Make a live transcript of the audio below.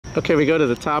Okay, we go to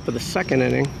the top of the second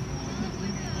inning.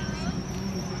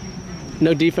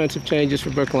 No defensive changes for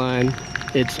Brookline.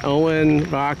 It's Owen,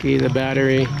 Rocky, the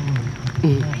battery,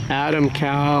 Adam,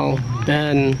 Cal,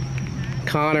 Ben,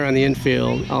 Connor on the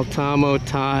infield, Altamo,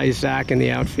 Ty, Zach in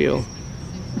the outfield.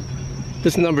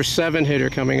 This is number 7 hitter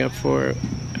coming up for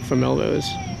Melrose.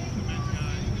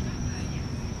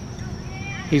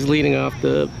 He's leading off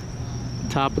the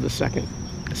top of the second.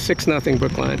 6-0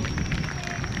 Brookline.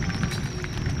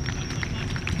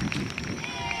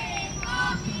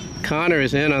 Connor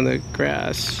is in on the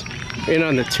grass, in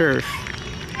on the turf.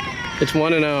 It's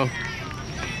 1-0.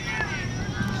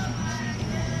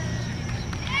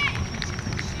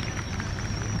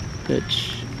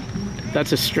 Pitch.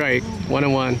 That's a strike.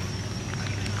 1-1.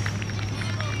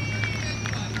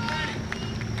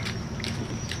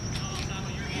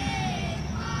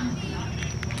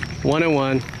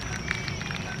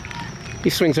 He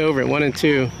swings over it.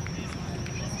 1-2.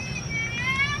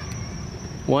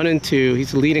 1-2.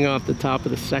 He's leading off the top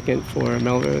of the second for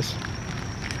Melrose.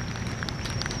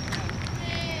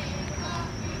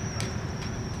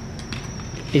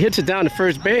 He hits it down to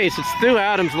first base. It's through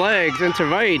Adam's legs into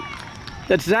right.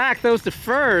 That's Zach throws to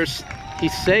first.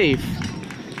 He's safe.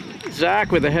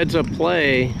 Zach with a heads-up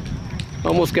play.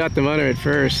 Almost got the runner at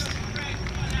first.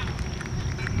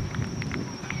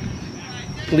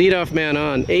 Leadoff man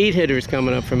on. 8 hitters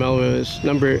coming up for Melrose.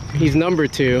 He's number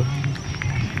 2.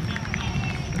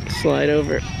 Slide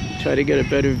over. Try to get a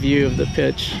better view of the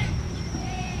pitch.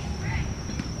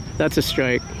 That's a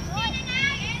strike.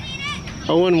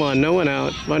 0-1, no one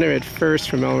out. Runner at first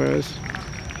for Melrose.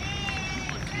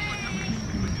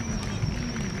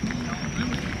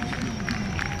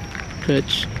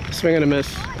 Pitch. Swing and a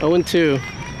miss. 0-2.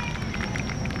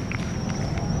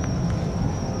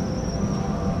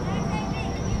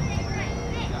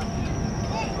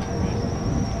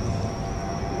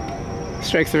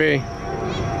 Strike 3.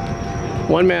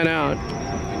 1 man out.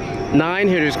 9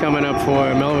 hitters coming up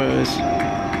for Melrose.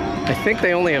 I think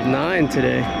they only have 9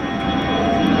 today.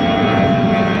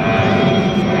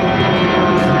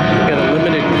 Got a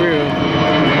limited crew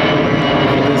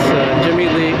for this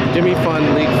Jimmy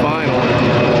Fun League final.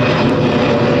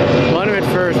 Runner at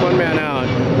first, 1 man out.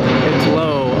 It's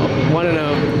low.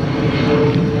 1-0.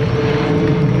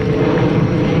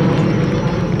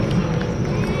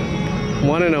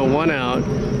 1-0, 1 out.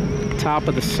 Top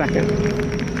of the second.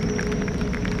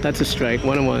 That's a strike.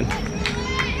 1-1.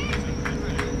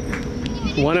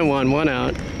 1-1, 1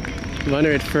 out.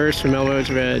 Runner at first for Melrose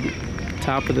Red.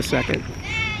 Top of the second.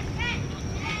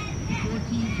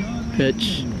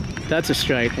 Pitch. That's a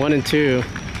strike. 1-2.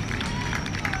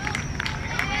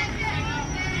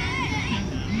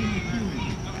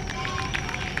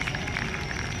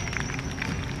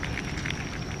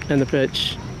 And the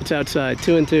pitch. It's outside.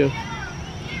 2-2.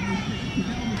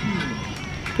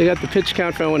 They got the pitch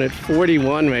count for Owen at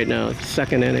 41 right now,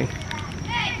 second inning.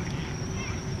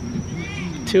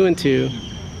 2-2.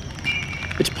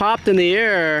 It's popped in the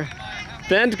air.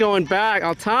 Ben's going back.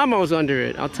 Altamo's under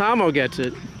it. Altamo gets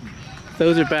it.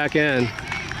 Those are back in.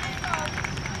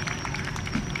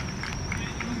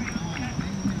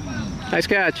 Nice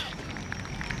catch.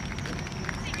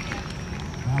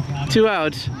 2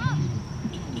 outs.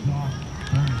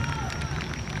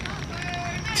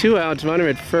 2 outs, runner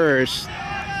at first.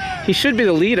 He should be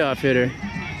the leadoff hitter.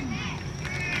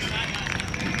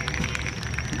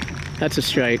 That's a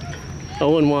strike.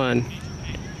 0-1.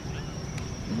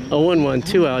 0-1,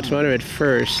 2 outs, runner at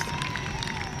first.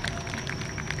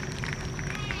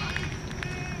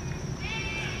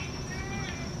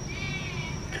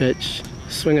 Pitch,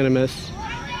 swing and a miss.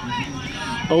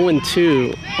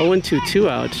 0-2, 0-2, 2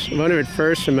 outs, runner at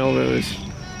first for Melrose.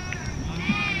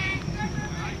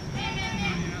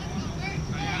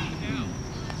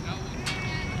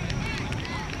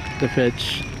 The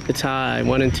pitch, it's high,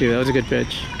 1-2, that was a good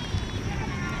pitch.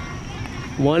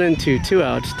 1-2, 2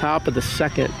 outs, top of the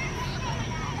second.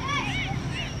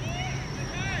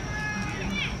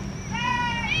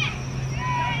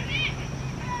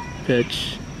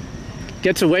 Pitch.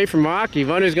 Gets away from Rocky.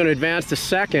 Runner's going to advance to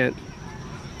second.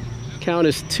 Count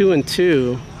is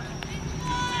 2-2.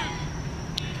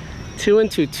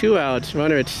 2-2, 2 outs.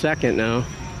 Runner at second now.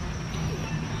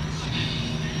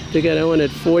 They got Owen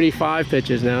at 45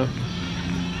 pitches now.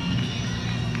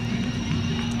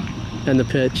 And the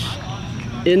pitch.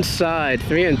 Inside,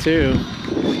 3-2.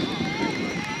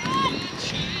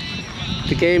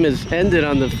 The game is ended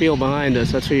on the field behind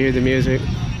us. That's where you hear the music.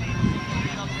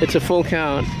 It's a full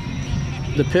count.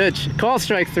 The pitch, call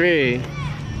strike 3.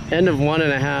 End of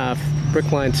 1.5.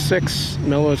 Brookline 6,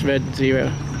 Melrose Red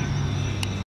 0.